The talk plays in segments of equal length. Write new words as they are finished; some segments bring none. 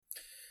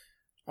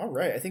All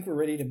right, I think we're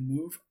ready to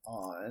move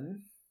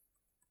on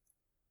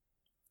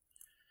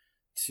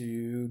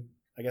to,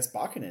 I guess,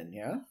 Bakunin,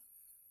 yeah?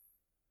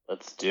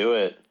 Let's do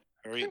it.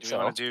 Do we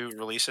want to do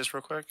releases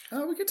real quick?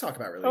 Oh, we could talk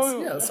about releases.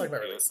 Oh, Yeah, let's talk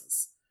about okay.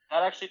 releases.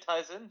 That actually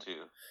ties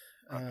into.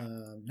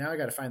 Now I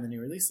got to find the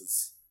new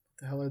releases.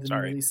 What the hell are the new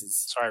releases?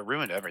 Sorry, I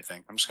ruined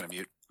everything. I'm just going to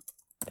mute.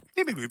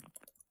 Beep, beep, beep.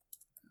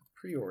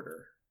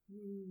 Pre-order.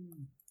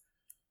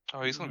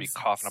 Oh, he's going to be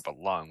coughing up a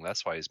lung.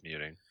 That's why he's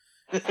muting.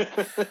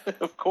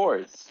 Of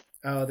course.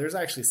 Oh, there's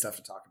actually stuff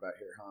to talk about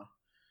here,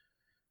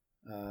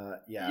 huh?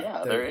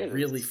 Yeah, there is.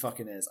 Really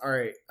fucking is. All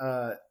right.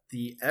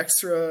 The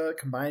extra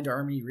Combined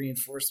Army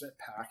Reinforcement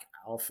Pack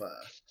Alpha.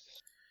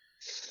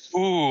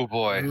 Ooh,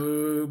 boy.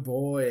 Ooh,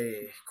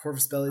 boy.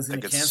 Corvus Belly's going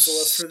to cancel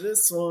us for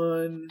this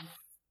one.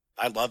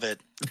 I love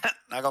it.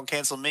 Not going to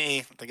cancel me.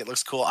 I think it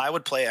looks cool. I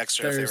would play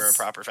extra if they were a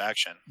proper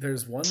faction.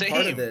 There's one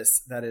part of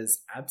this that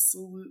is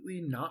absolutely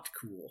not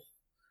cool.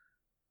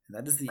 And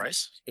that is the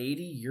price?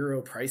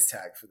 €80 price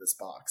tag for this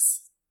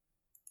box.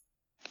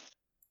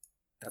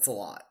 That's a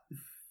lot.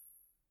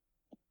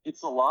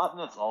 It's a lot,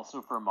 and it's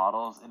also for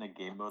models in a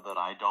game mode that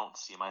I don't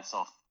see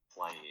myself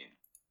playing.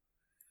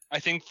 I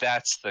think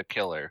that's the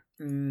killer.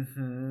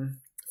 Mm-hmm.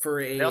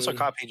 They also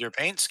copied your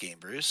paint scheme,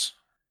 Bruce.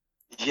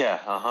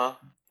 Yeah,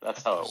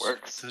 that's how it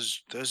works.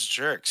 Those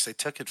jerks, they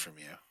took it from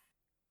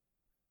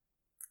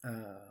you.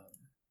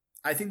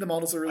 I think the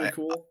models are really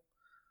cool.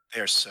 They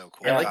are so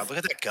cool. Yeah, look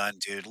at that gun,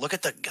 dude. Look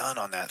at the gun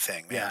on that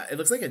thing, man. Yeah, it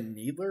looks like a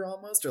needler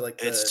almost, or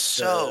like it's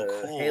so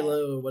cool.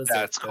 Halo. What is that?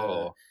 That's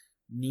cool.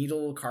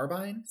 Needle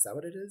carbine? Is that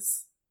what it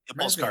is?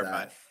 Impulse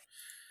carbine.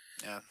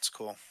 Yeah, it's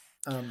cool.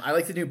 I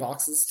like the new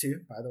boxes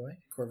too. By the way,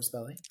 Corvus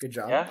Belly, good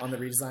job on the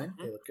redesign.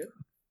 They look good.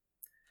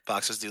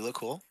 Boxes do look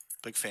cool.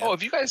 Big fan. Oh,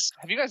 have you guys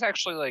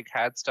actually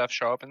had stuff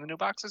show up in the new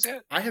boxes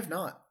yet? I have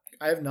not.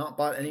 I have not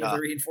bought any of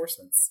the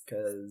reinforcements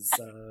because.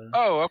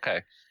 Oh,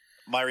 okay.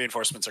 My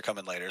reinforcements are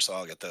coming later, so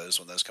I'll get those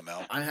when those come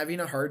out. I'm having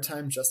a hard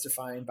time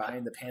justifying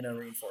buying the Pano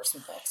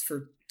reinforcement box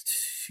for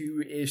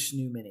 2-ish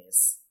new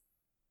minis.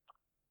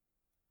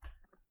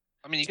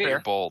 I mean, you get your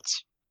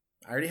bolts.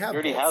 I already have. He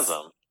already has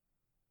them.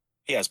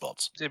 He has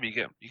bolts. Yeah, but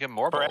you get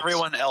more bolts. For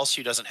everyone else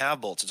who doesn't have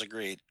bolts, it's a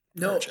great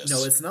purchase.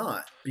 No, it's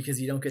not because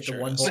you don't get the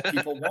one bolt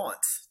people want.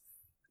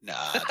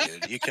 Nah,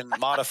 dude, you can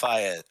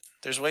modify it.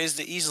 There's ways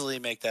to easily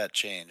make that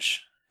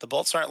change. The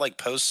bolts aren't like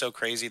posed so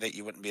crazy that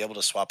you wouldn't be able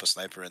to swap a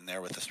sniper in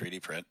there with a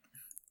 3D print.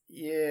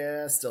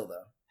 Yeah, still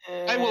though.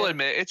 I will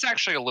admit, it's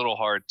actually a little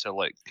hard to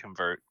like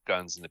convert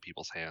guns into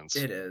people's hands.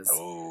 It is.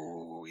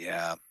 Oh,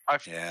 yeah.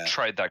 I've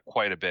tried that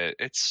quite a bit.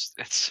 It's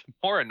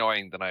more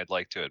annoying than I'd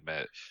like to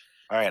admit.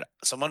 All right,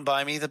 someone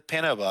buy me the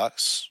Pano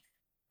box,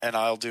 and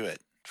I'll do it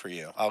for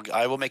you.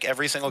 I will make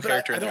every single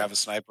character in there have a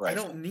sniper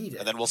rifle. I don't need it.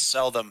 And then we'll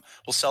sell them.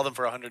 We'll sell them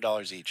for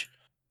 $100 each.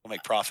 We'll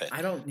make profit.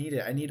 I don't need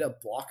it. I need a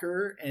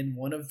blocker and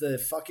one of the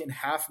fucking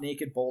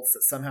half-naked bolts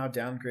that somehow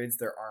downgrades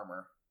their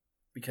armor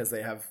because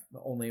they have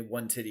only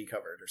one titty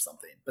covered or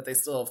something, but they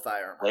still have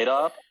thigh armor. Blade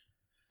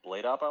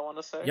Op, I want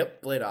to say.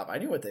 Yep, Blade Op. I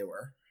knew what they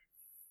were.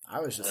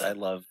 I was just. I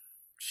love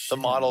the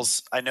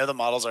models. I know the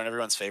models aren't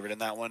everyone's favorite in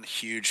that one.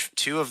 Huge.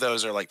 2 of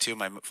those are like 2 of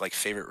my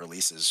favorite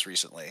releases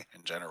recently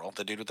in general.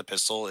 The dude with the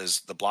pistol is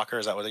the blocker.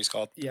 Is that what he's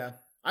called? Yeah,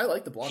 I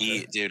like the blocker.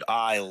 Dude,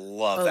 I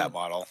love that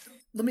model.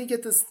 Let me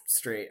get this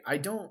straight. I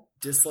don't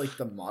dislike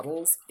the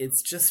models.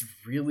 It's just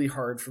really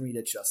hard for me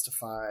to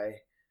justify.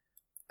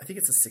 I think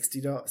it's a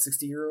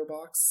 €60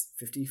 box,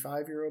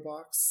 €55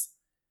 box.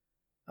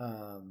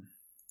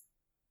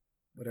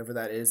 Whatever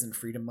that is in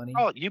freedom money.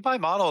 Oh, you buy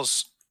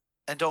models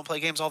and don't play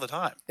games all the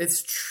time.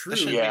 It's true. This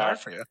shouldn't be hard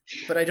for you.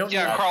 But I don't.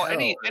 Yeah, Carl.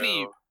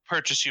 Any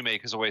purchase you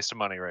make is a waste of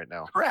money right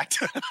now. Correct.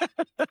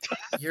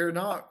 You're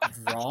not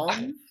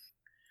wrong.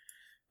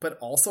 But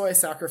also, I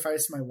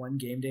sacrificed my one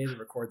game day to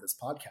record this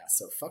podcast,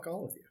 so fuck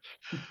all of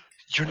you.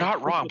 You're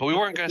not wrong, but we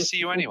weren't going to see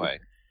you anyway.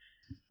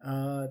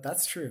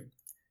 That's true.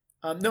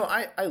 No,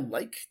 I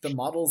like the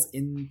models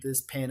in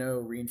this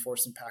Pano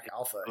Reinforcement Pack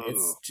Alpha. Ooh.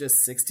 It's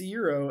just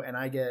 €60, and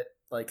I get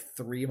like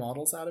 3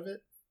 models out of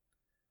it.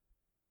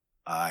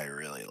 I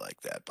really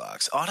like that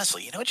box.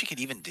 Honestly, you know what you could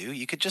even do?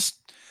 You could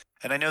just,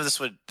 and I know this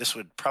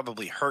would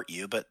probably hurt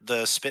you, but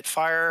the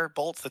Spitfire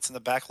bolt that's in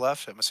the back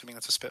left, I'm assuming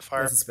that's a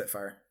Spitfire. That's a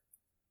Spitfire.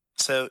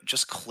 So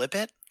just clip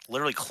it,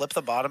 literally clip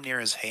the bottom near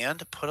his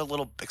hand, put a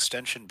little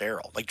extension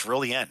barrel, like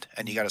drill the end,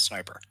 and you got a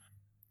sniper.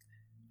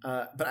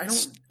 But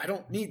I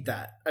don't need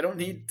that. I don't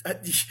need.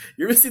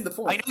 You're missing the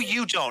point.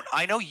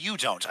 I know you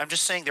don't. I'm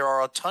just saying there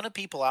are a ton of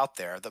people out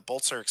there that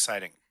bolts are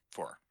exciting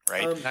for,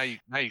 right? Now you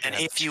can.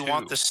 And if you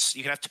want this,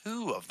 you can have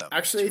 2 of them.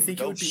 Actually, I think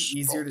it would be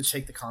easier to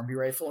take the combi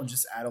rifle and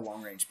just add a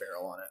long range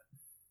barrel on it.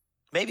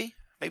 Maybe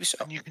so.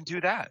 And you can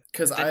do that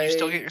because you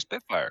still get your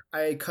Spitfire.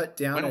 I cut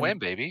down win,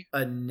 baby.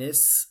 A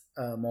NIS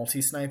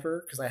multi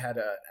sniper because I had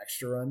an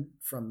extra run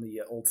from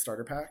the old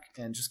starter pack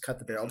and just cut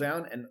the barrel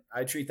down, and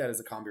I treat that as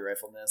a combi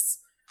rifle NIS.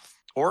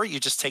 Or you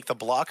just take the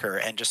blocker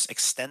and just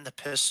extend the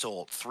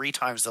pistol 3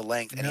 times the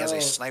length, and he has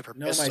a sniper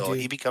pistol.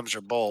 He becomes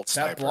your bolt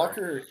sniper. That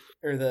blocker,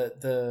 or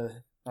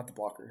not the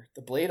blocker,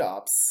 the Blade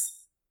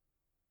Ops.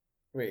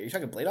 Wait, are you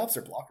talking Blade Ops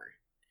or blocker?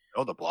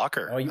 Oh, the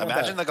blocker. Oh, you want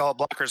Imagine that. the gold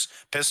blocker's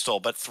pistol,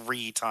 but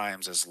 3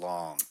 times as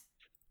long.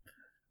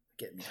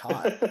 Get me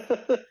hot.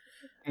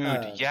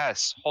 Dude,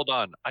 yes. Hold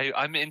on.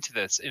 I'm into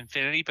this.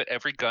 Infinity, but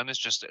every gun is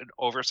just an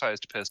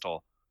oversized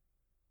pistol.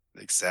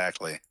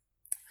 Exactly.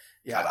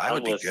 Yeah, God, I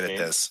would be good listening.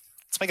 at this.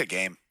 Let's make a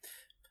game.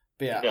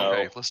 but yeah. No.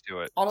 Okay, let's do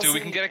it. Honestly, Dude,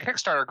 we can get a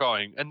Kickstarter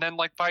going, and then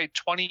like by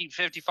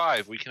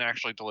 2055, we can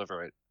actually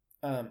deliver it.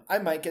 I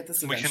might get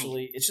this We can-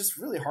 eventually. It's just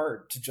really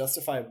hard to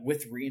justify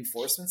with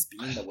reinforcements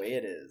being the way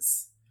it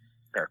is.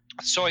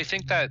 So I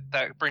think that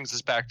brings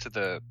us back to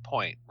the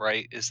point,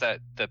 right? Is that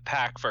the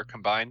pack for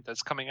Combined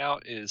that's coming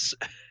out is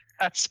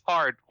that's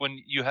hard when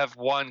you have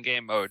one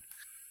game mode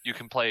you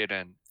can play it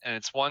in, and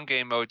it's one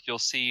game mode. You'll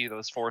see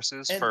those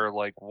forces And- for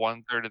like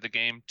 1/3 of the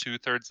game,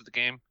 2/3 of the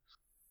game.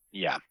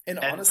 Yeah. And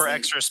And honestly, for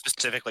extra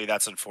specifically,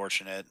 that's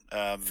unfortunate.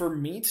 for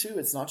me too,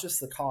 it's not just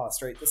the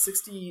cost, right? The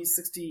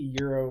 60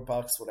 euro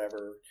bucks,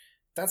 whatever.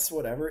 That's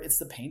whatever. It's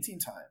the painting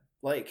time.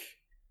 Like,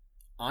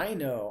 I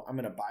know I'm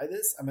going to buy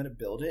this, I'm going to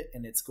build it,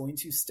 and it's going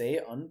to stay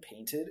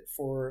unpainted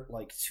for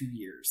like 2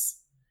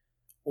 years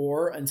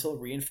or until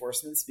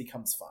reinforcements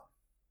becomes fun.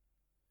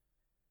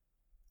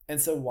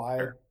 And so why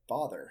Sure.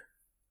 bother?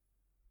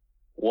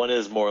 One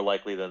is more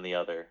likely than the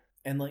other.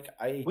 And like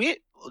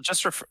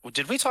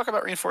Did we talk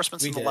about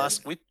reinforcements We in the did.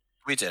 last?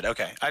 We did.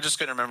 Okay, I just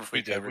couldn't remember if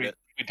we did. covered it.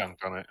 We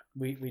dunked on it.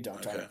 we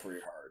dunked on Okay. it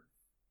pretty hard.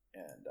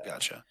 And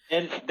Gotcha.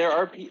 And there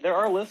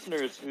are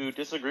listeners who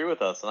disagree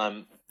with us, and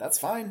I'm that's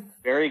fine.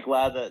 very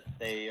glad that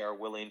they are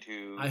willing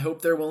to. I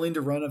hope they're willing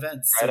to run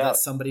events so Right that out.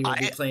 somebody will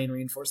be playing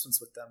reinforcements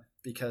with them,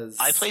 because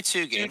I played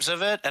 2 games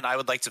of it, and I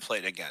would like to play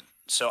it again.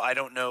 So I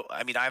don't know.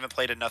 I mean, I haven't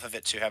played enough of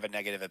it to have a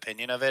negative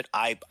opinion of it.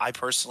 I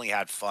personally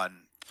had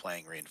fun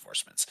playing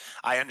reinforcements.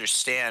 I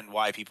understand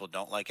why people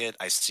don't like it.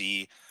 I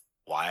see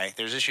why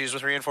there's issues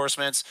with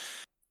reinforcements.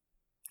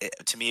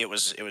 To me, it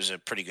was a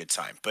pretty good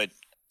time. But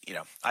you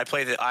know, I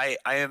played it. I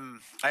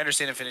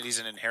understand Infinity is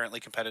an inherently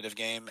competitive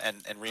game, and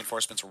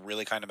reinforcements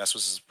really kind of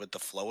messes with the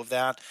flow of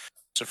that.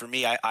 So for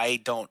me, I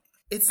don't.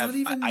 it's not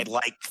even. I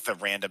like the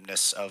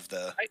randomness of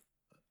the.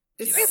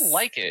 It's I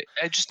like it.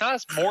 It's just not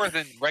as more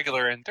than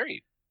regular in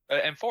 3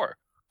 and 4.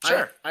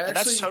 Sure, I and that's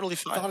actually totally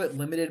fine. thought it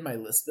limited my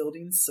list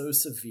building so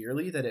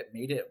severely that it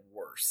made it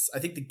worse. I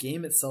think the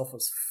game itself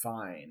was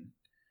fine,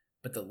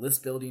 but the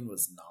list building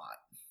was not.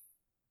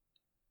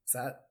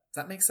 Does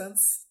that make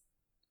sense?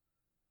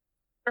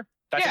 I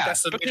think Yeah,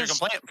 that's the major because-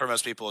 complaint for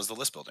most people is the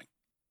list building.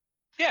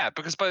 Yeah,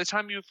 because by the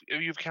time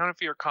you've counted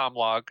for your comm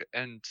log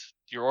and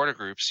your order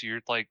groups,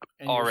 you're like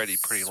And your already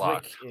pretty Swick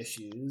locked.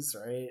 issues,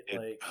 right?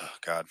 Like Oh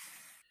God,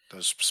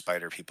 those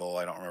spider people.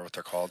 I don't remember what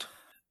they're called.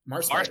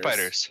 Mars Mars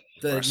spiders. spiders,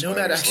 The Mars Nomad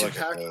spiders, Action look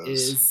at Pack those.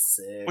 is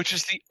sick. which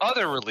is the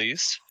other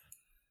release.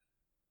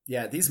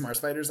 Yeah, these Mars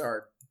spiders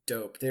are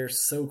dope. They're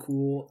so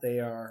cool. They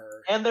are.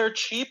 and they're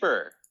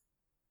cheaper.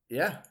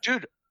 Yeah.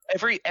 Dude,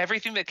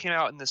 everything that came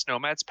out in this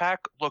Nomads pack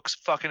looks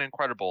fucking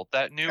incredible.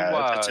 That new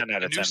Yeah, it's a 10 out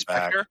the of new 10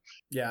 Spectre,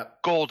 Yeah.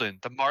 Golden,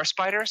 the Mars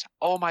spiders.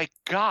 Oh my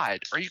god,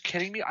 are you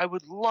kidding me? I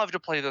would love to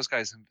play those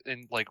guys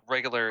in like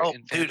regular Oh,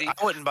 Infinity. dude,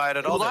 I wouldn't buy it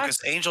at all Well, because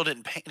Angel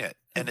didn't paint it,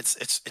 and it's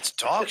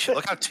dog shit.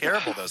 Look how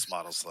terrible those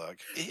models look.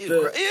 Ew,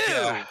 The- ew.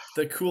 Yeah.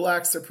 The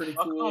Kulaks are pretty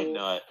Fuck my cool.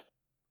 nut.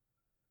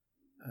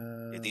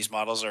 Dude, these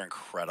models are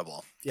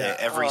incredible. Yeah.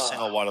 Every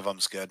single one of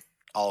them's good.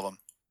 All of them.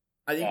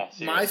 I think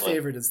Yeah, my seriously.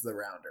 favorite is the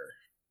Rounder.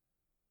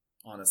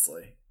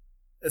 Honestly,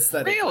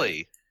 aesthetically.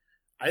 Really?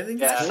 I think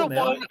Yeah. it's That's cool, the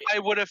man. one I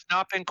would have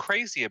not been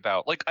crazy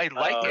about. Like I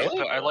like it, really?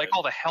 but I like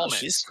all the Oh, helmets.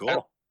 she's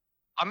cool.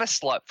 I'm a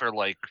slut for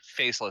like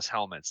faceless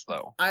helmets,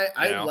 though. I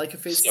You know? like a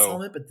faceless So-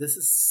 helmet, but this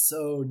is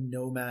so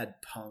nomad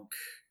punk.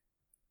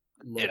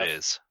 Look It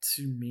is.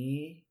 to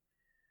me,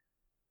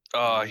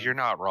 You're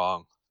not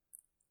wrong.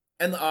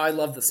 and I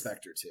love the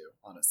Spectre too.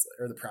 Honestly,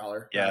 or the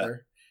Prowler. Yeah.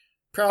 Rather.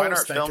 Prowler, Fine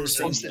Art Spectre, Films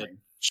same is-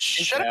 thing.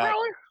 Is that a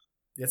Prowler?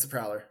 It's a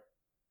Prowler.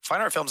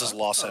 Fine Art Films is Oh.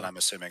 Lawson, I'm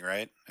assuming,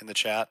 right? In the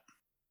chat.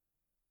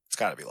 It's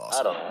got to be I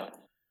Lawson. don't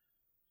know.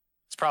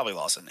 It's probably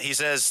Lawson. He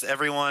says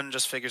everyone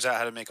just figures out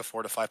how to make a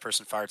 4 to 5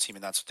 person fire team,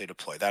 and that's what they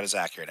deploy. That is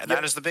accurate, and Yep.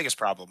 that is the biggest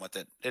problem with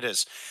it. It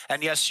is,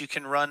 and yes, you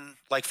can run.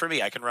 Like for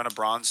me, I can run a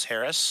Bronze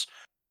Harris.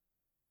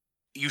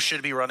 You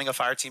should be running a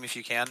fire team if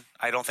you can.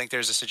 I don't think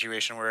there's a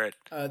situation where it.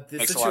 The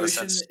Makes a lot of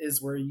situation sense.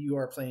 is where you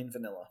are playing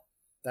vanilla.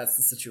 That's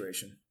the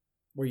situation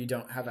where you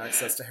don't have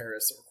access to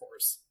Harris or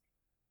Cores.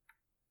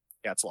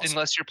 Yeah, it's Lawson.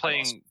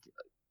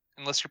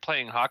 Unless you're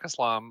playing Hawk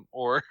Islam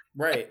or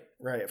Right,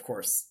 of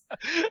course.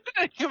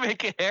 you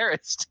make a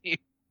Harris team.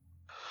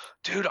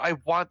 Dude, I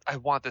want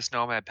this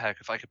Nomad pack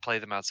if I could play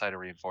them outside of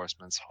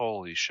reinforcements.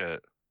 Holy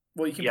shit.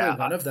 Well, you can Yeah, play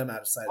one of them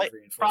outside Like, of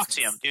reinforcements.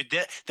 Proxy 'em,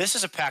 dude. This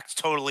is a pack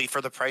totally for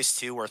the price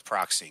too worth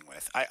proxying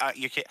with.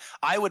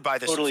 I would buy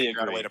this Totally and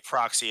figure out a agree. way to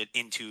proxy it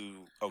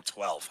into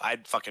 012.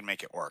 I'd fucking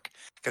make it work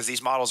because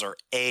these models are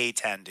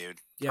A10, dude.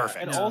 Yeah,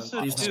 Perfect. And no,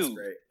 also, these models too, are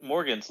great.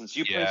 Morgan, since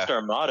you Yeah. placed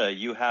Armada,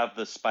 you have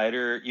the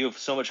spider. You have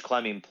so much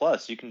climbing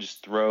plus. You can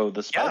just throw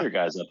the spider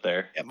guys up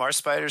there. Yeah, Mars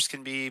spiders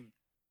can be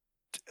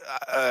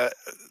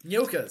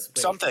Nyokas. wait.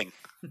 something.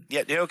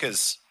 Yeah,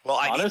 Nyokas. Well,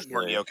 I need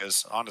more Honestly.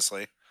 Nyokas.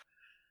 Honestly,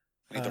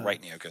 I need the Uh,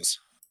 right Nyokas.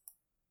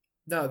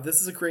 No,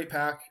 this is a great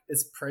pack.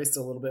 It's priced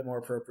a little bit more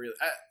appropriate.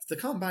 The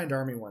Combined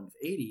Army one,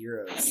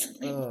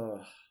 €80.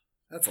 Oh,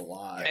 that's a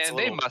lot. it's And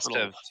a they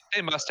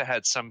little- must have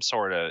had some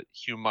sort of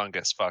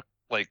humongous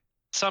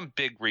some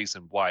big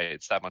reason why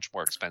it's that much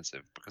more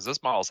expensive, because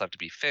those models have to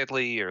be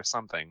fiddly or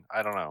something.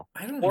 I don't know.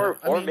 I don't know.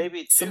 I Or mean,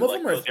 maybe some too, of like,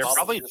 them are. those They're models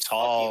probably are just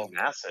tall. fucking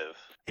massive.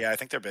 Yeah, I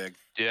think they're big.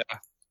 Yeah.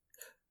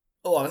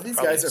 A lot of these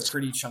Probably guys are is.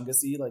 pretty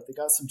chunkusy. Like they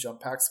got some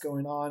jump packs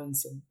going on and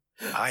some.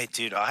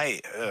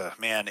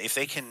 Man, if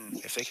they can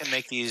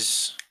make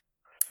these,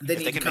 They if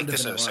need they to can come make to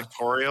this a vanilla.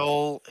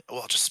 sectorial,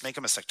 well, just make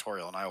them a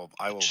sectorial, and I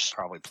will Just-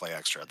 probably play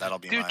extra. That'll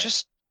be Dude, my.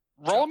 just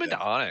roll them into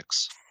Yeah.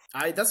 Onyx.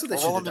 That's what they Or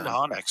should roll have them into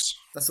done. Onyx.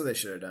 That's what they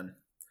should have done.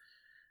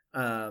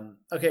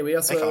 Okay, we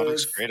also Make have,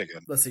 Onyx great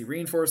again. let's see,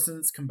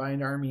 reinforcements,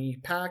 combined army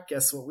pack.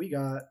 Guess what we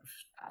got?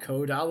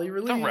 Code Ali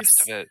release. The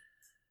rest of it.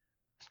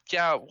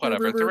 Yeah,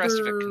 whatever. The rest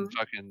of it can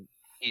fucking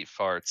eat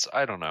farts.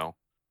 I don't know.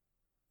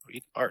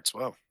 Eat parts.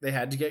 Whoa, They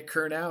had to get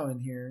Kurnow in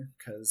here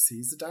because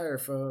he's a dire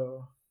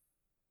foe.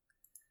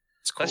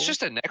 it's cool. That's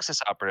just a Nexus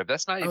operative.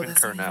 That's not even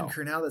that's not even Kurnow.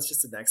 Kurnow. That's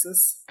just a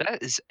Nexus.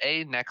 That is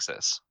a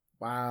Nexus.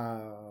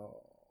 Wow,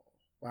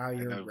 I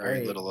you're know right.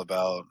 very little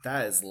about.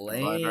 That is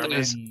Combined lame.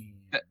 army.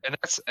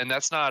 And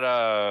that's not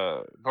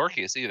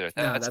Norkius either.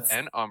 No, That's that's-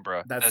 an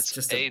Umbra. that's That's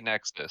just a a-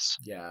 Nexus.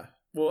 Yeah.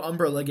 Well,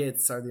 Umbra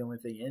Legates are the only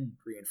thing in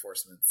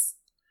reinforcements.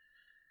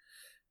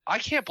 I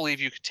can't believe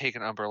you could take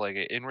an Umbra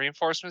Legate in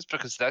reinforcements,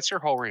 because that's your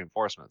whole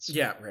reinforcements.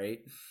 Yeah,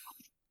 right.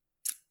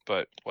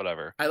 But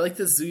whatever. I like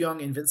the Zuyong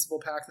Invincible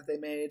pack that they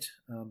made.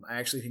 I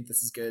actually think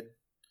this is good.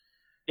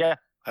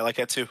 I like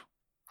that too.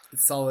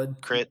 It's solid.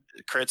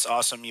 Crit's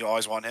awesome. You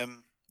always want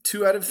him.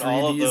 2 out of 3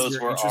 All of of these those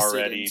you're were interested in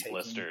already taking.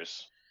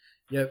 blisters.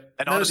 Yep.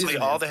 And None of these honestly,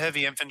 are all bad. the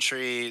heavy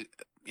infantry,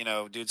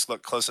 dudes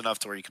look close enough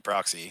to where you could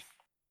proxy.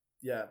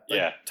 Yeah.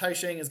 Yeah. Tai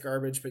Shang is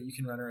garbage, but you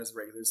can run her as a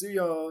regular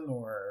Zuyong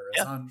or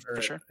Yeah, or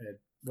for sure.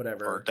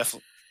 whatever. Or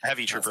definitely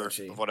heavy Not trooper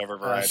Sochi. of whatever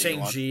variety you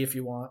want. Shang-Chi if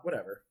you want,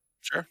 whatever.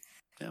 Sure.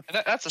 And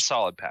that's a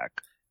solid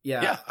pack.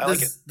 Yeah, Yeah, I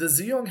like it. The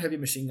Zuyong heavy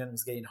machine gun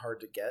was getting hard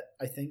to get,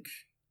 I think.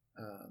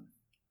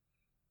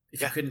 If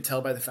you Yeah. couldn't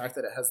tell by the fact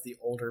that it has the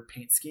older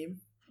paint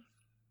scheme.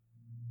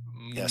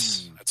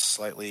 Yes, Mm. it's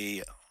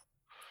slightly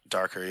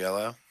darker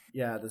yellow.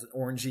 Yeah, the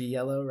orangey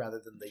yellow rather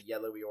than the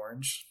yellowy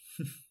orange.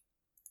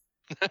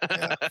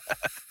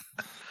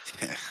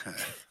 Yeah.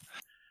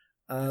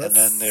 And Let's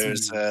then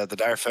there's see. the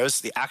Dire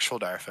Foes, the actual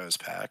Dire Foes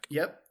pack.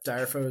 Yep,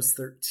 Dire Foes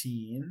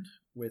 13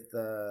 with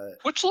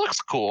Which looks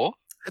cool.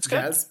 It's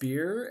good.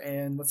 Yazbeer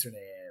and what's her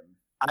name?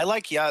 I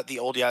like the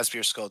old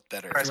Yazbeer sculpt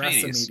better.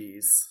 Rasmides.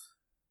 Rasamides.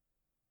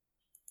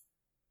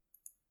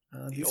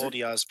 The These old are-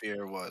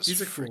 Yazbeer was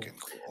these are cool. freaking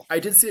cool. I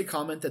did see a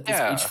comment that this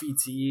Yeah.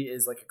 HVT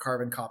is like a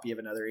carbon copy of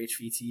another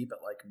HVT,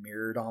 but like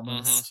mirrored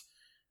almost.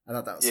 I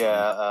thought that was Yeah,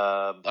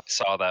 I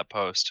saw that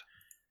post.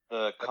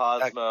 the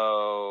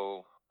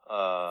Cosmo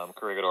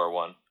Corregidor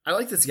one. I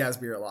like this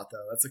Yazbeer a lot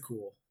though. That's a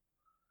cool.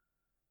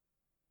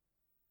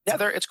 Yeah,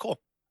 it's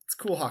cool. It's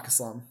cool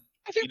Hakaslam.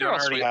 I think You they're don't all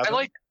already sweet. have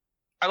them?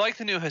 I like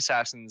the new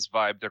Assassins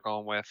vibe they're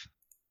going with.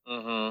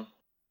 Mm-hmm.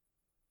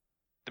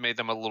 They made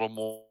them a little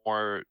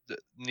more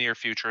near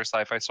future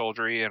sci-fi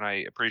soldiery, and I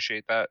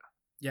appreciate that.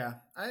 Yeah,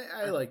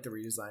 I like the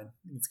redesign.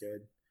 I think it's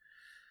good.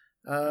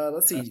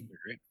 Let's That's see.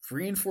 great.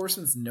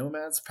 Reinforcements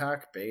Nomads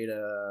Pack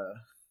Beta.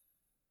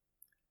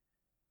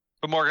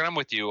 But Morgan, I'm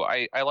with you.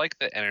 I like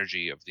the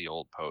energy of the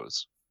old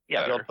pose.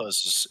 Yeah, the better. old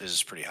pose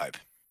is pretty hype,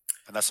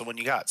 and that's the one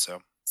you got.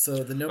 So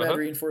So the Nomad Uh-huh.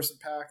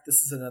 Reinforcement Pack.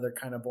 This is another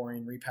kind of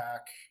boring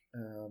repack.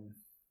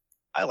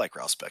 I like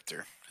Ralph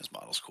Specter. His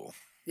model's cool.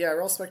 Yeah,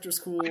 Raw Spectre's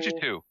cool. I do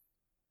too.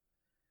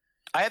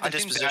 I have the I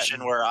think disposition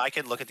that- where I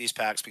can look at these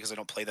packs because I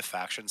don't play the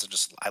factions and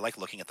just I like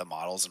looking at the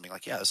models and being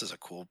like, yeah, this is a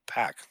cool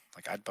pack.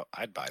 Like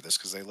I'd buy this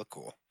because they look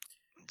cool.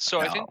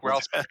 So I No. think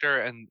Ralph Specter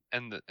and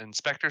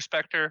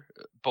Specter,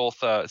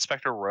 both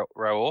Specter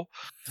Raoul,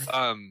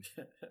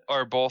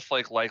 are both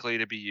like likely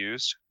to be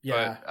used.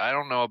 Yeah. But I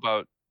don't know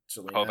about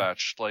Jelena.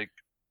 Kovac. Like,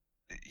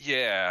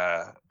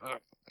 yeah,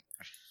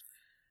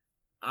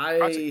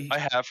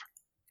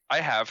 I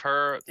have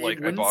her. It Like, I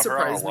wouldn't bought her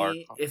on a surprise lark.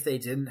 me if they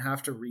didn't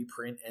have to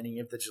reprint any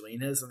of the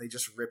Jelenas and they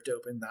just ripped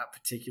open that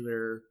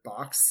particular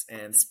box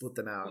and split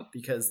them out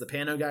because the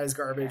Pano guy is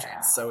garbage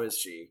and so is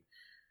she.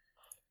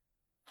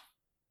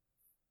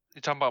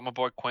 You talking about my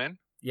boy Quinn?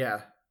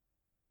 Yeah.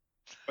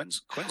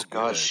 Quinn's Oh, good.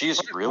 God, she's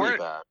really We're-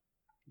 bad.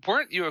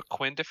 Weren't you a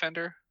Quinn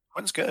defender?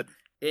 Quinn's good.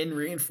 In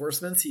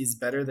reinforcements, he's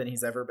better than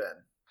he's ever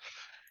been.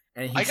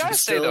 And he I gotta should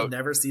say, still though,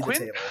 never see Quinn,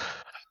 the table.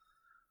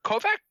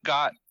 Kovac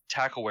got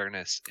tack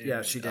awareness. In,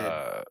 Yeah, she did.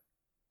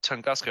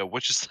 Tunguska,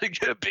 which is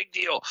like a big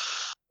deal.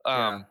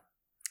 Yeah.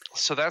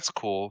 So that's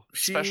cool.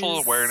 Special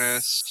She's-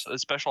 awareness, a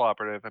special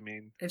operative. I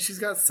mean, And she's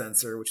got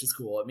sensor, which is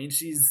cool. I mean,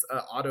 she's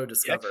auto The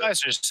discover.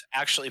 X-Visor's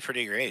actually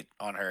pretty great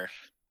on her.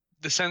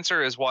 the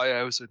sensor is why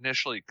I was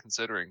initially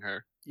considering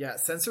her. Yeah,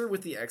 sensor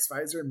with the X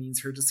visor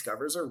means her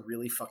discovers are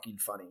really fucking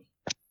funny.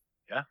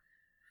 Yeah.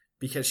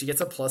 Because she gets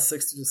a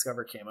 +6 to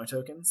discover camo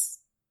tokens.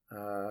 You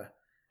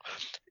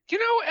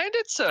know, and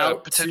it's a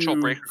Out potential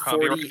to breaker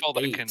combi rifle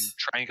that 48. can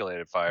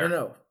triangulate fire.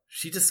 No.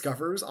 She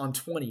discovers on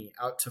 20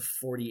 out to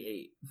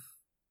 48.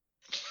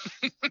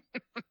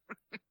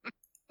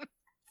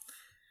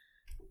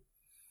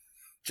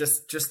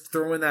 Just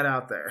throwing that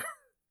out there.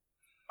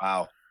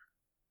 Wow.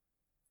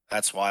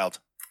 That's wild.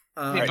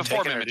 I mean, Right,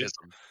 before taking her-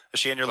 mimetism. Is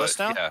she on your but list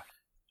now? Yeah.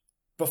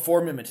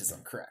 Before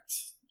mimetism, correct.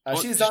 Well,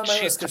 She's on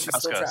my list because she's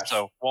still Nebraska, trash.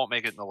 so won't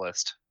make it in the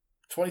list.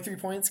 23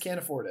 points, can't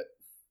afford it.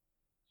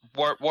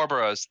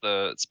 Warborough is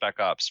the spec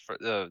ops for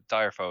the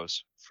dire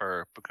foes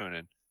for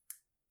Bakunin.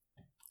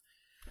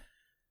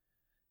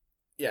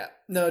 Yeah.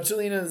 No,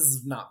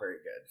 Jelina's not very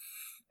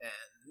good.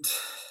 And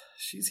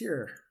she's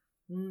here.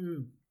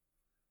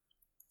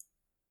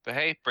 But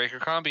hey, Breaker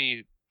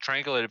Combi,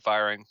 triangulated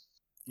firing.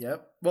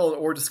 Yep. Well,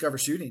 or Discover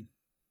Shooting.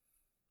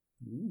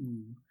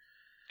 Ooh.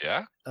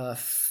 Yeah.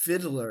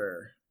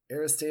 Fiddler.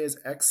 Aristea's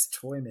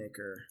ex-toy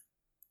maker.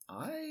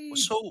 I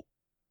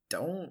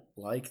don't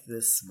like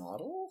this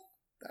model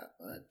that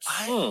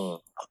much.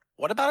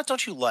 What about it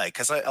don't you like?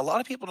 Because a lot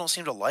of people don't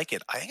seem to like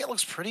it. I think it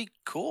looks pretty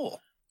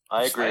cool.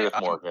 I agree with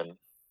Morgan.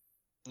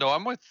 No,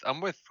 I'm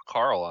with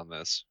Carl on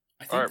this.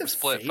 I think the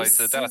split fight face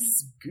to the death.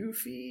 is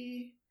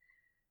goofy.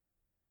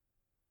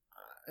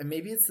 And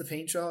maybe it's the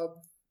paint job.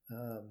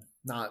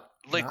 Not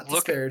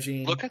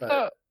disparaging. Look at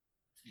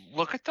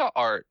the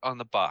art on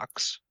the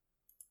box,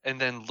 and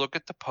then look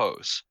at the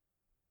pose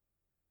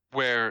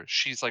where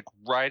she's like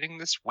riding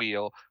this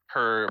wheel.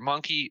 Her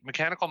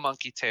mechanical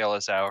monkey tail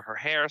is out. Her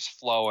hair is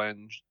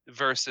flowing.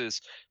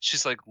 Versus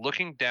she's like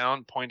looking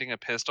down, pointing a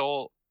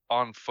pistol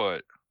on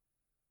foot.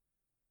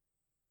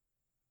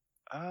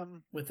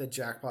 With a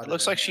jackpot. It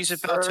looks like she's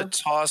about to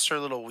toss her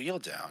little wheel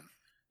down.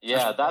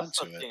 Yeah, that's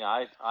the thing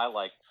I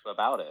like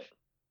about it.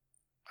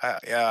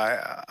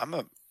 I'm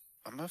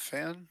a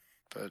fan,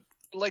 but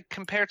like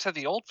compared to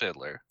the old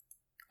Fiddler.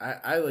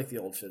 I like the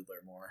old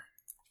Fiddler more.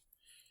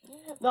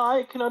 No,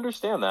 I can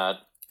understand that.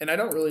 And I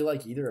don't really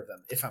like either of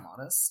them, if I'm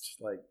honest.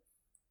 Like,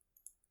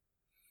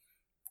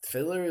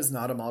 Fiddler is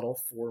not a model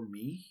for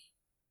me.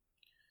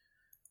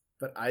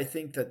 But I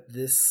think that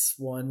this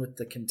one with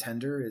the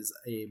Contender is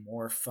a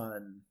more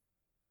fun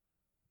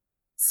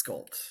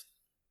sculpt.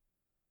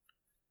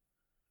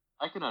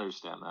 I can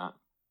understand that.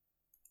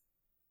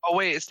 Oh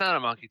wait, it's not a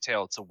monkey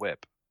tail, it's a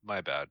whip.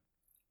 My bad.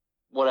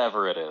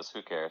 Whatever it is,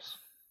 who cares?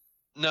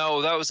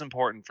 No, that was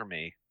important for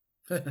me.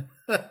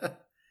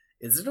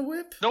 Is it a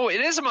whip? No, it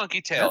is a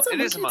monkey tail. That's a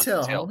It is a monkey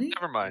tail, tail. homie.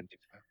 Never mind.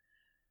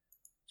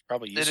 it's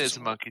probably It is a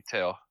monkey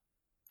tail.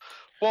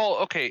 Well,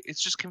 okay,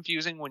 it's just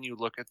confusing when you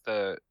look at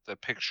the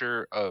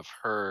picture of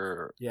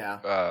her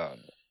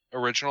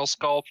original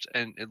sculpt,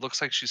 and it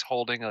looks like she's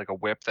holding like a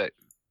whip that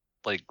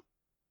like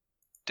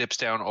dips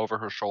down over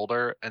her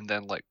shoulder and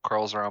then like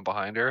curls around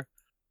behind her.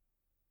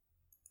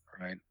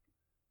 Right.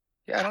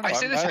 Yeah, I don't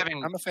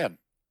know. I'm a fan.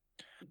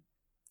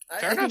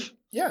 Fair enough.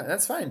 Yeah,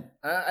 that's fine.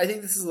 I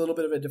think this is a little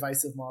bit of a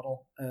divisive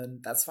model,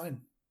 and that's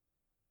fine.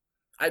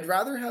 I'd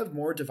rather have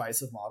more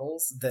divisive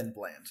models than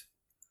bland.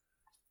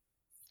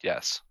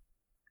 Yes.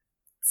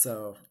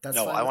 So that's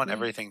no. fine I with want me.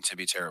 everything to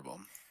be terrible.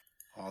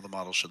 All the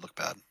models should look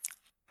bad.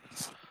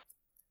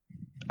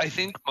 I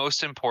think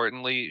most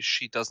importantly,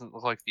 she doesn't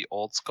look like the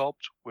old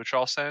sculpt, which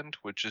I'll send,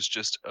 which is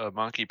just a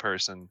monkey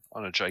person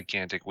on a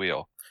gigantic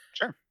wheel.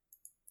 Sure.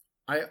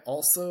 I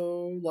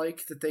also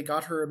like that they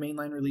got her a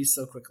mainline release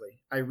so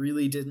quickly. I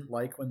really didn't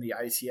like when the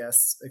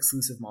ITS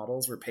exclusive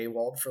models were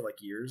paywalled for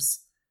like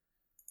years.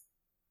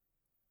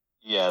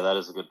 Yeah, that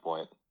is a good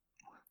point.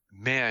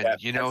 Man,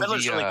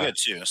 Fiddler's really good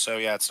too. So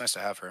yeah, it's nice to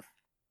have her.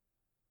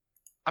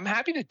 I'm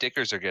happy the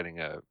Dickers are getting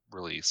a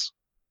release.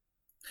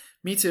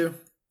 Me too.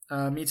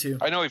 Me too.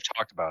 I know we've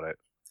talked about it.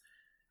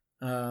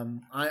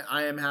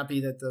 I am happy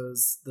that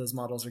those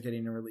models are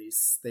getting a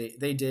release.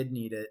 They did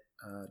need it.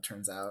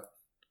 Turns out.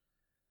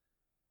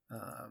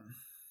 And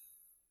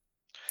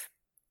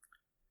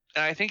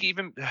I think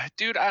even,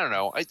 dude, I don't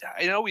know. I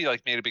know we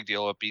like made a big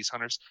deal of Beast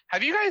Hunters.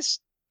 Have you guys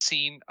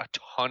seen a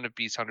ton of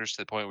Beast Hunters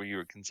to the point where you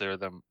would consider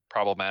them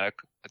problematic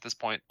at this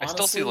point? I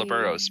still see Honestly,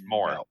 Libertos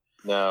more.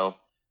 No.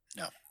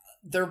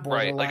 They're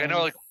borderline. Right. Like I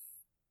know, like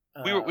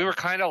we were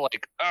kind of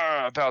like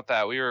about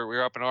that. We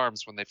were up in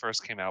arms when they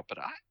first came out, but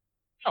I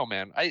don't know,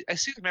 man. I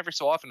see them every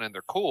so often and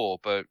they're cool,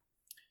 but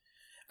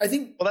I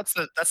think that's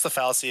the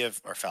fallacy.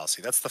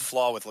 That's the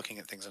flaw with looking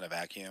at things in a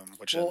vacuum.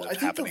 Which I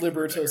think the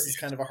Libertos is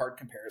kind of a hard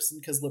comparison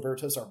because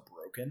Libertos are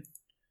broken.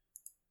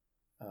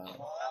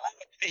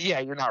 Yeah,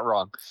 you're not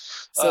wrong.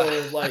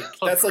 So like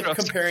that's like Libertos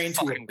comparing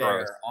to a fucking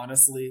bear. gross.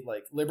 Honestly,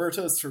 like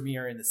Libertos for me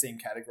are in the same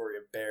category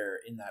of bear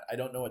in that I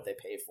don't know what they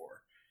pay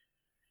for.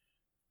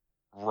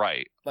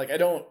 Right. Like I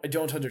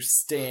don't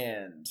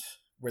understand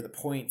where the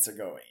points are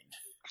going.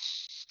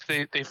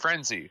 They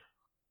frenzy.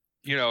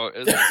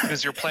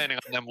 Because you're planning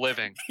on them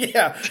living.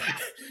 Yeah,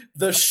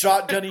 the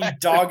shotgunning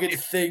dogged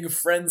thing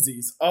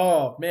frenzies.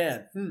 Oh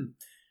man,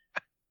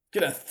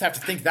 gonna have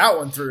to think that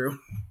one through.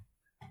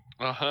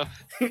 Uh-huh.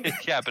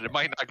 Yeah, but it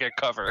might not get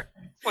cover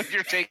when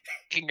you're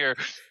taking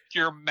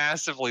your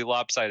massively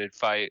lopsided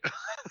fight.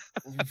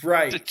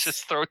 Right. To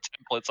just throw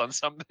templates on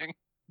something.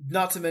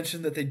 Not to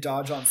mention that they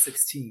dodge on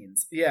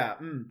 16s. Yeah,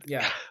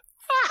 yeah.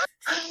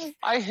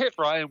 I hit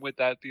Ryan with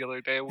that the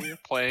other day. We were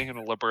playing and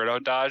a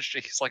Liberto dodged.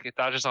 He's like, it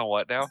dodges on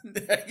what now?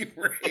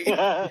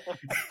 Right.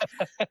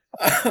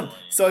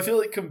 So I feel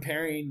like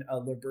comparing a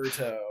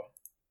Liberto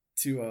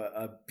to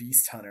a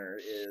Beast Hunter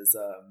is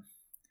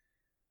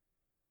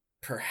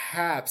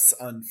perhaps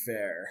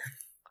unfair.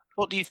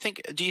 Well, do you think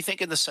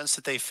in the sense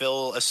that they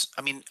fill?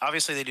 I mean,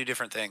 obviously they do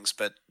different things,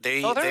 but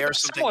they Oh, they they're are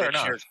something similar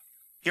that enough.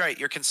 you're right.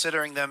 You're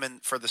considering them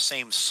for the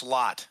same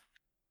slot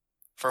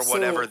for So,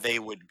 whatever they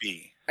would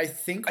be. I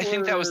think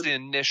that was the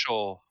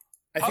initial.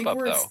 I think pop-up,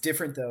 where it's though.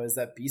 different though is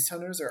that Beast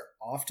Hunters are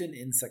often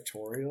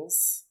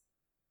insectorials,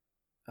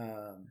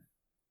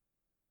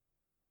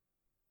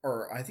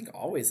 or I think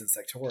always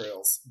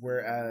insectorials,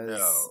 whereas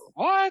No,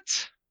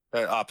 What?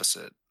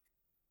 opposite.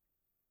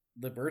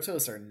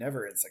 Libertos are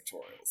never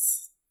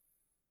insectorials.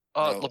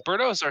 No.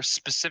 Libertos are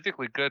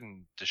specifically good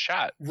in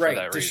Deshat. Right,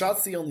 For that Deshot's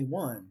reason. the only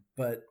one,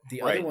 but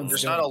the Right. other ones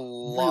There's don't not a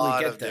really lot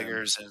get of them.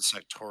 diggers and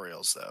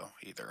sectorials though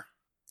either.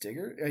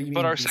 Digger? You mean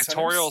But are Beast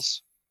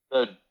sectorials?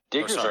 The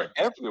diggers sorry. are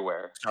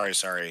everywhere.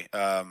 Sorry.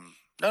 No,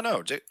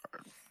 they're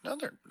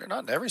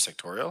not in every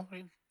sectorial. I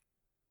mean,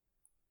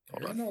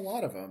 Hunters? I know a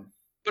lot of them.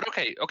 But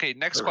okay.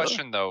 Next Oh, really?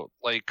 question though,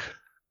 like,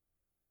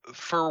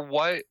 for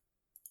where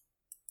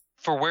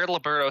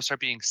Libertos are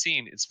being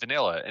seen, it's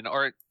vanilla, and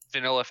aren't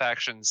vanilla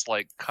factions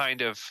like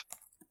kind of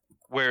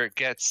where it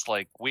gets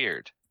like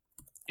weird,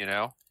 you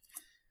know?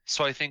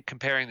 So I think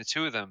comparing the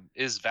two of them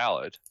is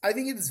valid. I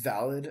think it's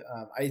valid.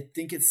 I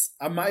think it's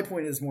my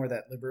point is more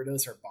that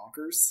Libertos are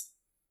bonkers.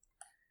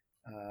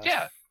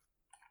 Yeah.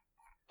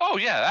 Oh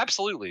yeah,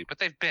 absolutely. But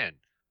they've been.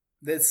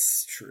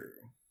 That's true.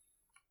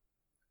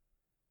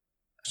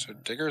 so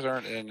diggers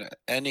aren't in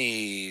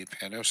any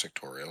Pano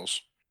sectorials.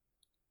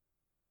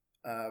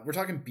 We're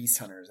talking Beast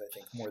Hunters, I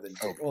think, more than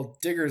Oh.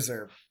 Diggers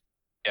are.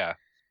 Gotcha.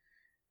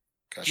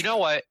 You know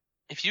what?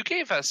 If you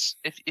gave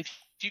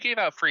you gave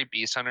out free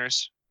Beast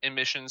Hunters in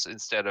missions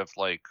instead of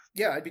like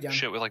Yeah, I'd be down.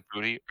 shit with like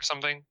booty or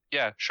something,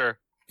 yeah, sure.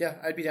 Yeah,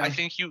 I'd be down. I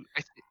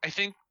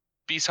think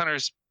Beast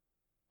Hunters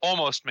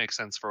almost make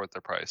sense for what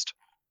they're priced.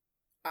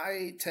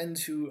 I tend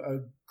to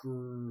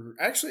agree.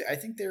 Actually, I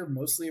think they're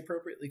mostly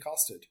appropriately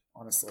costed,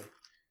 honestly.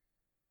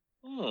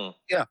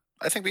 Yeah,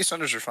 I think Beast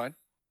Hunters are fine.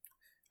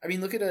 I mean,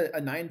 look at a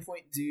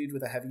 9-point dude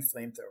with a heavy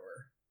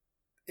flamethrower.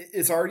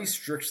 It's already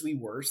strictly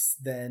worse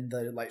than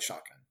the light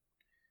shotgun.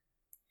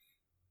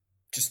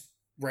 Just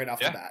right off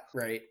the bat,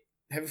 right?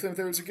 Heavy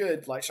flamethrowers are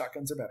good, light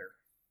shotguns are better.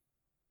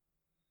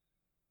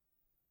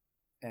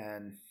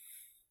 And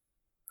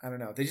I don't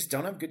know, they just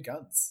don't have good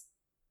guns.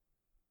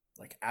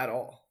 Like, at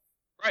all.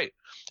 Right.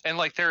 And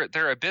like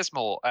they're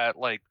abysmal at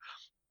like,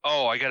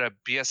 oh, I got a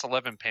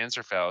BS-11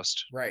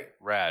 Panzerfaust. Right.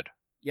 Rad.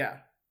 Yeah.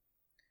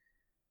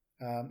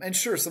 And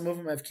sure, some of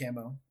them have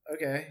camo.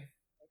 Okay.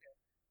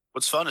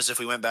 What's fun is if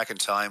we went back in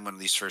time when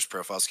these first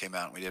profiles came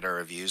out and we did our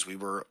reviews, we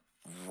were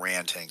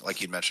ranting,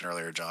 like you'd mentioned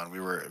earlier, John. We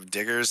were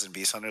diggers and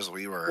Beast Hunters.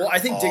 We were. Well, I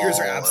think diggers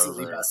are all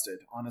absolutely over. busted.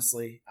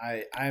 Honestly,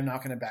 I'm not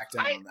going to back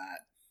down on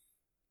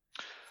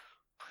that.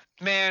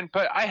 Man,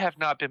 but I have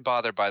not been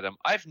bothered by them.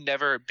 I've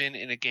never been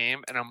in a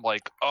game and I'm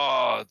like,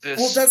 oh, this,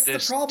 Well, that's the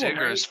this problem,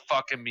 digger is right?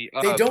 fucking me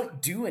up. They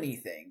don't do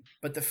anything,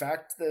 but the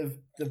fact of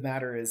the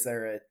matter is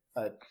they're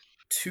a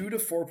 2 to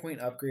 4 point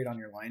upgrade on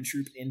your line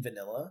troop in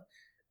vanilla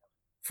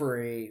for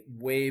a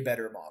way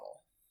better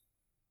model.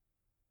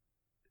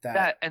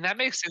 That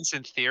makes sense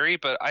in theory,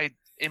 but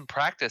in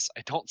practice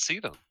I don't see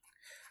them.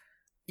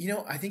 You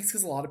know, I think it's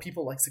because a lot of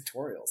people like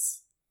sectorials.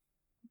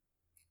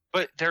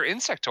 But they're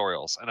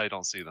insectorials, and I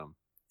don't see them.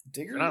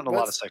 Digger, They're not in a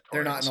lot of sectorials.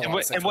 They're not in a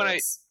lot of And when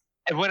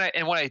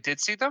sectorials. when I did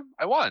see them,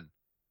 I won.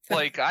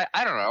 Like I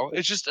don't know.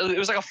 It's just it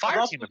was like a fire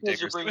That's team of because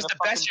you're diggers. It bringing was the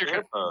the best you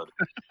fucking could. bear mode.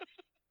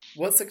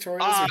 What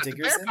sectorials are The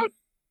diggers in?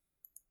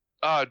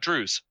 barcode,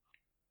 Drews.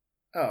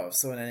 Oh,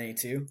 so in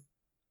NA2?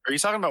 Are you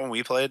talking about when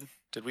we played?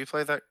 Did we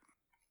play that?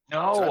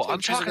 No, Did I play I'm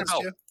Drews talking against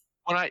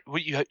about you?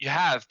 what you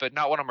have, but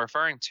not what I'm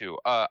referring to.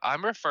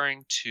 I'm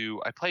referring to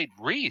I played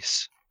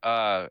Reese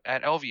at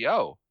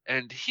LVO,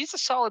 and he's a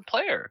solid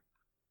player.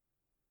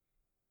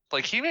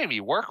 Like he made me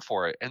work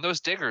for it, and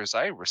those diggers,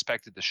 I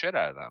respected the shit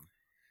out of them.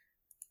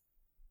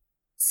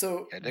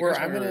 So Yeah,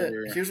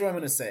 diggers here's what I'm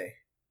gonna say.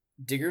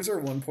 Diggers are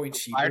 1 point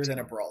cheaper than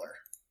a brawler.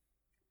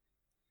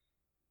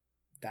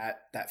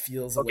 That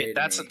feels Okay, away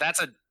that's to me.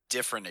 that's a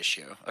different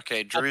issue.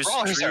 Okay, Drew's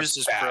brawlers are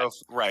is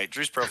bad.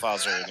 Drew's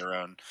profiles are their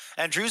own,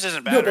 and Drew's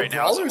isn't bad No, but right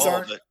now. as a brawlers whole,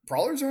 aren't but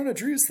brawlers aren't a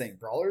Drews thing.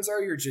 Brawlers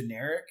are your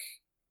generic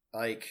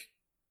like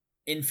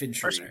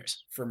infantry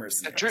Mercenaries. for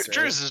mercenaries. Drews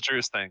right? is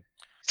Drew's thing.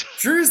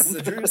 Drews is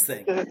a Drews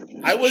thing.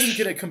 I wasn't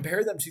gonna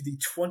compare them to the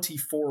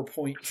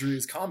 24-point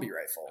Drews combi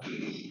rifle,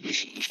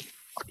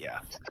 yeah.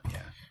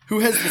 who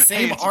has the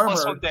same Hey, it's armor.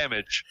 +1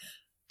 damage.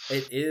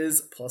 It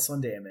is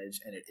 +1 damage,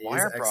 and it is. Why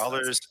are excellent.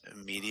 brawlers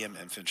medium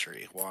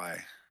infantry?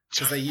 Why?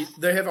 Because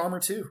they have armor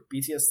 2,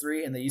 BTS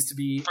 3, and they used to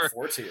be For-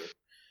 4-2.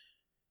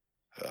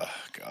 Oh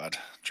God,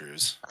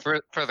 Drew's.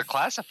 For the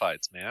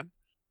classifieds, man.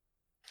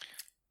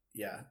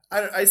 Yeah,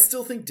 I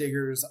still think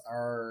diggers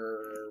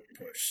are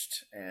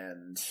pushed,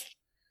 and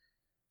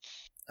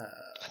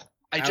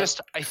I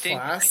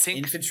outclass think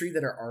infantry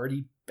that are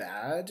already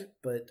bad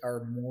but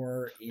are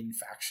more in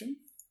faction,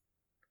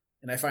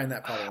 and I find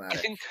that problematic.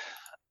 I think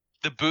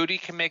the booty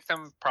can make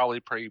them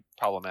probably pretty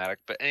problematic,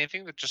 but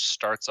anything that just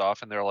starts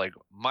off and they're like,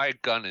 my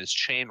gun is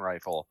chain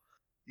rifle,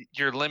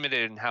 you're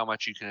limited in how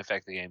much you can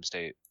affect the game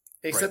state.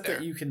 Except right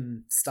that you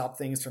can stop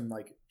things from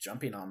like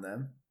jumping on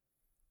them.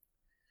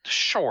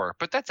 Sure,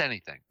 but that's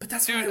anything. But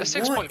that's Dude, what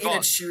I want in a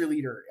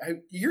cheerleader.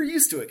 You're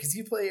used to it because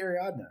you play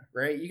Ariadne,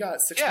 right? You got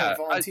 6-point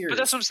volunteers. But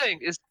that's what I'm saying.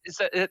 Is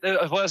that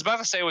what I was about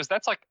to say was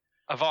that's like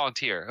a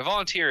volunteer. A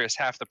volunteer is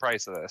half the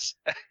price of this.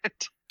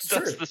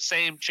 That's the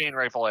same chain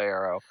rifle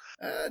arrow.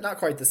 Not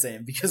quite the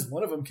same because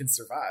one of them can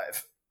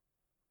survive.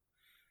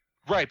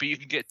 Right, but you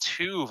can get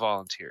 2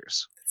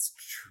 volunteers. That's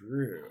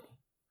true.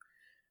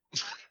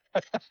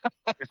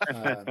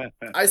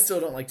 I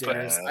still don't like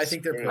diggers. I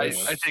think they're I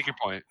take your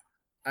point.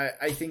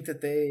 I think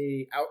that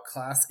they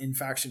outclass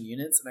in-faction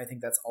units, and I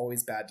think that's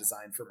always bad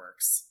design for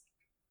mercs.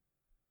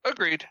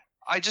 Agreed.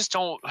 I just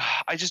don't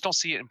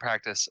see it in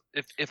practice.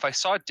 If I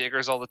saw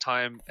diggers all the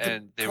time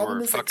and they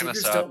were fucking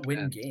us up, don't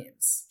win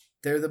games.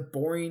 They're the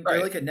boring.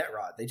 They're like a net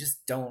rod. They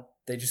just don't.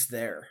 They just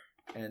there,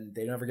 and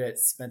they never get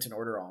spent an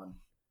order on,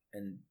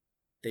 and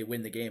they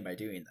win the game by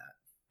doing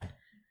that.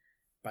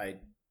 By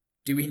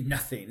doing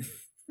nothing.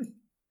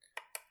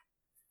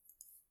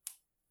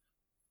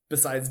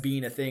 Besides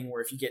being a thing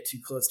where if you get too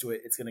close to it,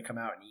 it's going to come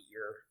out and eat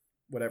your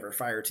whatever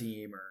fire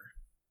team or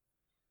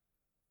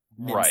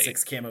min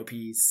 6 camo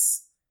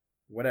piece,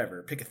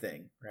 whatever. Pick a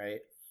thing, right?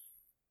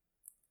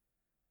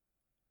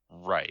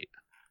 Right.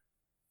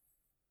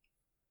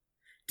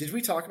 Did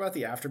we talk about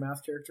the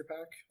Aftermath character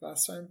pack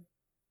last time?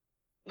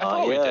 I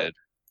thought we did.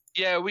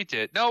 Yeah, we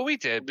did. No, we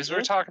did because we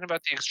were talking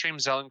about the Extreme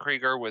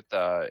Zellenkrieger with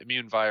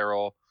immune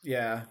viral.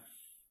 Yeah,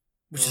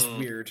 which is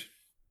weird.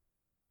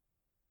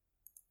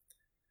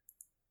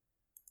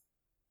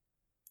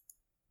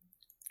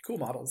 Cool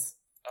models.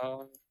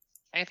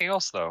 Anything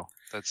else though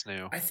that's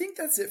new? I think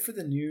that's it for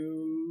the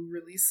new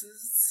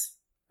releases.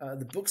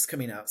 The book's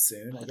coming out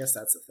soon. I guess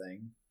that's a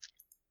thing.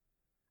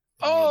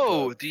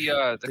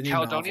 The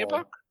Caledonia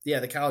book?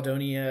 Yeah, the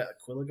Caledonia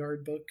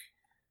Aquilagard book.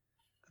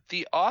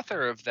 The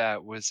author of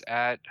that was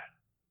at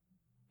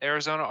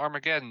Arizona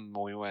Armageddon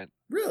when we went.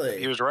 Really?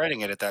 He was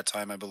writing it at that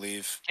time, I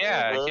believe.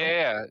 Yeah.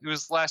 It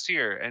was last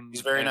year, and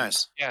he's very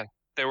nice. Yeah,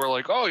 they were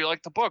like, "Oh, you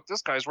like the book?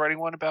 This guy's writing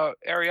one about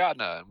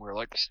Ariadne," and we're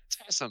like, "It's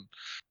awesome."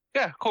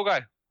 Yeah, cool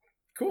guy.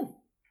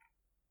 Cool.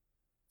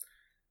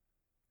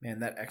 Man,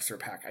 that extra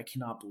pack! I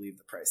cannot believe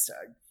the price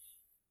tag.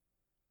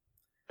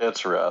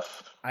 It's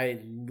rough. I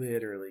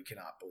literally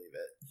cannot believe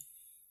it.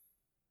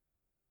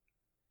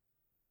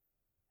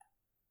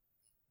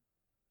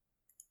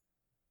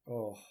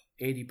 Oh,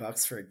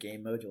 $80 for a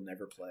game mode you'll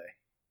never play.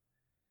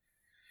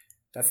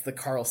 That's the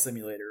Carl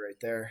simulator right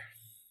there.